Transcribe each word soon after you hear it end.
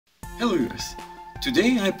Hello viewers!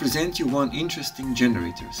 Today I present you one interesting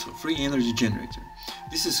generator, so free energy generator.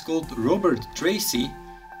 This is called Robert Tracy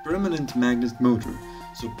permanent magnet motor.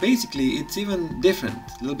 So basically it's even different,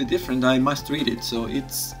 a little bit different, I must read it. So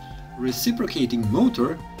it's reciprocating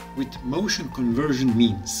motor with motion conversion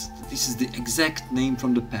means. This is the exact name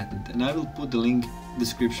from the patent and I will put the link in the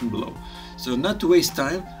description below. So not to waste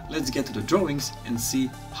time, let's get to the drawings and see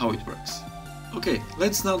how it works. Okay,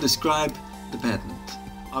 let's now describe the patent.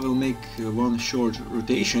 I will make one short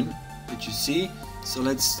rotation that you see, so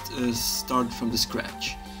let's start from the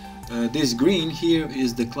scratch. This green here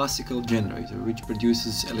is the classical generator which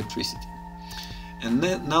produces electricity. And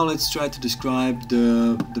then, now let's try to describe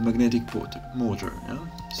the magnetic motor. Yeah?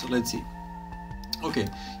 So let's see. Okay,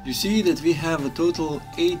 you see that we have a total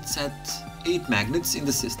 8 magnets in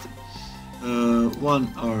the system.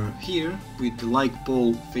 One are here with the like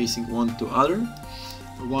pole facing one to other,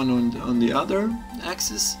 one on the other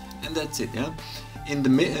axis, and that's it. Yeah, in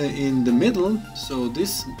the middle, so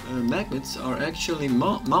these magnets are actually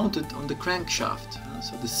mounted on the crankshaft.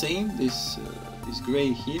 So the same, this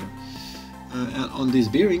gray here on these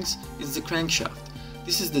bearings is the crankshaft.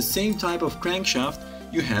 This is the same type of crankshaft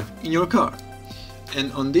you have in your car,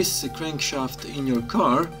 and on this crankshaft in your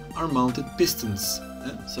car are mounted pistons.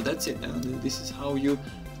 So that's it. This is how you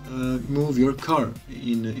move your car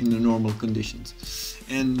in the normal conditions.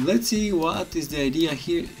 And let's see what is the idea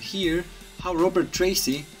here how Robert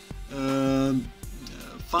Tracy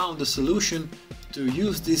found a solution to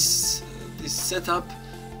use this setup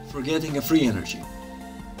for getting a free energy.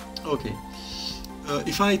 Okay,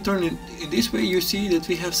 if I turn it in this way, you see that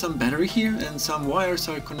we have some battery here and some wires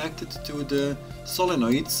are connected to the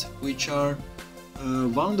solenoids which are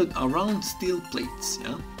wounded around steel plates.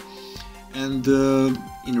 Yeah? And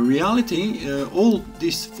in reality, all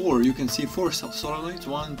these four, you can see four solenoids,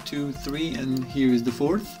 1, 2, 3, and here is the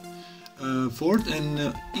fourth,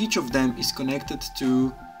 and each of them is connected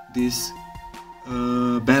to this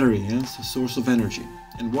battery, yeah? So source of energy.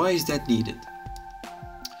 And why is that needed?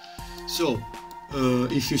 So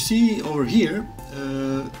if you see over here,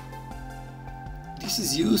 this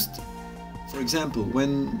is used, for example,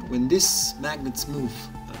 when these magnets move,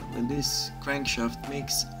 when this crankshaft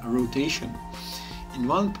makes a rotation. In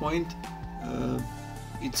one point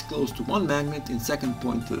it's close to one magnet, in second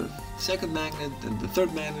point to the second magnet, then the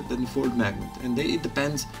third magnet, then the fourth magnet, and it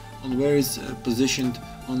depends on where is positioned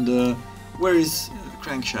on the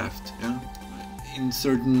crankshaft, yeah, in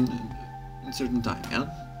certain time, yeah.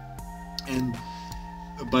 And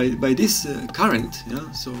by this current,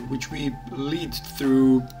 yeah, so which we lead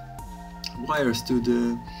through wires to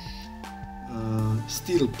the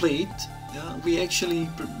steel plate, yeah, we actually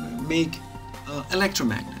make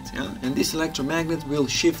electromagnet, yeah? And this electromagnet will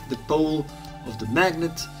shift the pole of the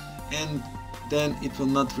magnet, and then it will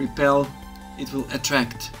not repel, it will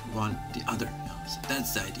attract one the other. Yeah? So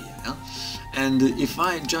that's the idea. Yeah? And if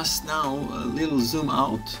I just now a little zoom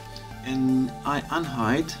out and I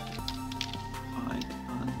unhide,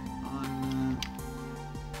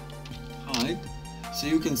 so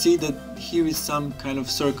you can see that here is some kind of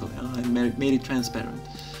circle. I made it transparent,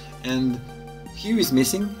 and here is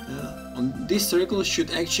missing. On this circle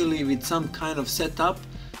should actually, with some kind of setup,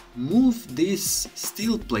 move these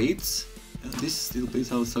steel plates. This steel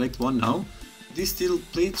plates, I'll select one now. These steel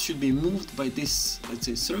plates should be moved by this, let's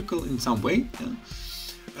say, circle in some way,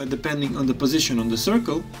 depending on the position on the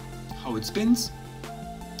circle, how it spins,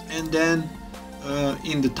 and then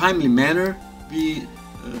in the timely manner we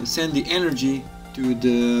send the energy to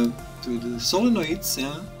the solenoids,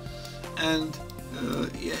 yeah, and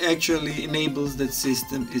it actually enables that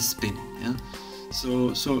system is spinning. Yeah,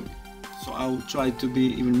 so I'll try to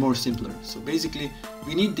be even more simpler. So basically,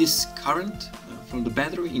 we need this current from the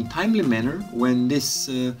battery in timely manner when this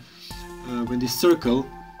circle,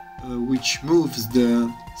 which moves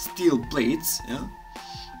the steel plates, yeah,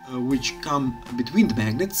 which come between the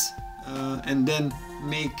magnets, and then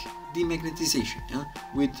make demagnetization, yeah,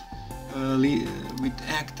 with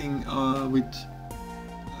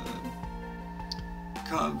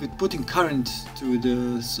putting current to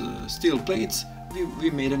the steel plates. We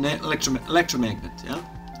made an electromagnet, yeah,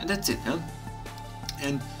 and that's it. Yeah?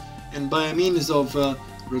 And by means of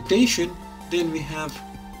rotation, then we have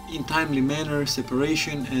in timely manner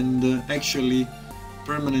separation and actually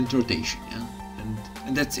permanent rotation. Yeah,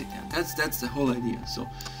 and that's it. Yeah? That's the whole idea. So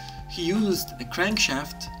he used a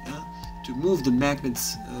crankshaft, yeah, to move the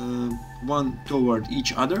magnets one toward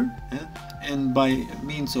each other, yeah? And by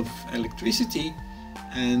means of electricity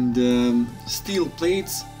and steel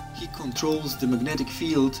plates, he controls the magnetic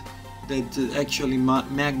field that actually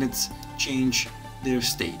magnets change their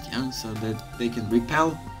state, yeah? So that they can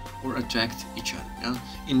repel or attract each other. Yeah?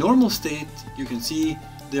 In normal state, you can see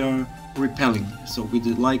they are repelling, so with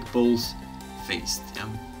the like poles faced. Yeah?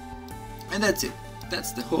 And that's it.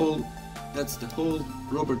 That's the whole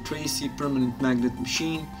Robert Tracy permanent magnet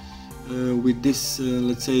machine with this,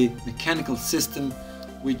 let's say, mechanical system,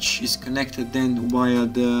 which is connected then via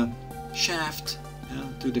the shaft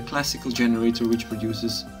to the classical generator, which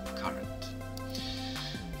produces current.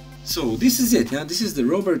 So this is it. Yeah? This is the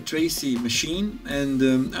Robert Tracy machine, and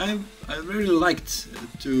I really liked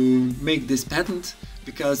to make this patent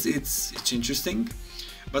because it's interesting.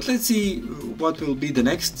 But let's see what will be the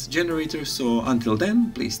next generator. So until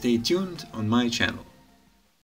then, please stay tuned on my channel.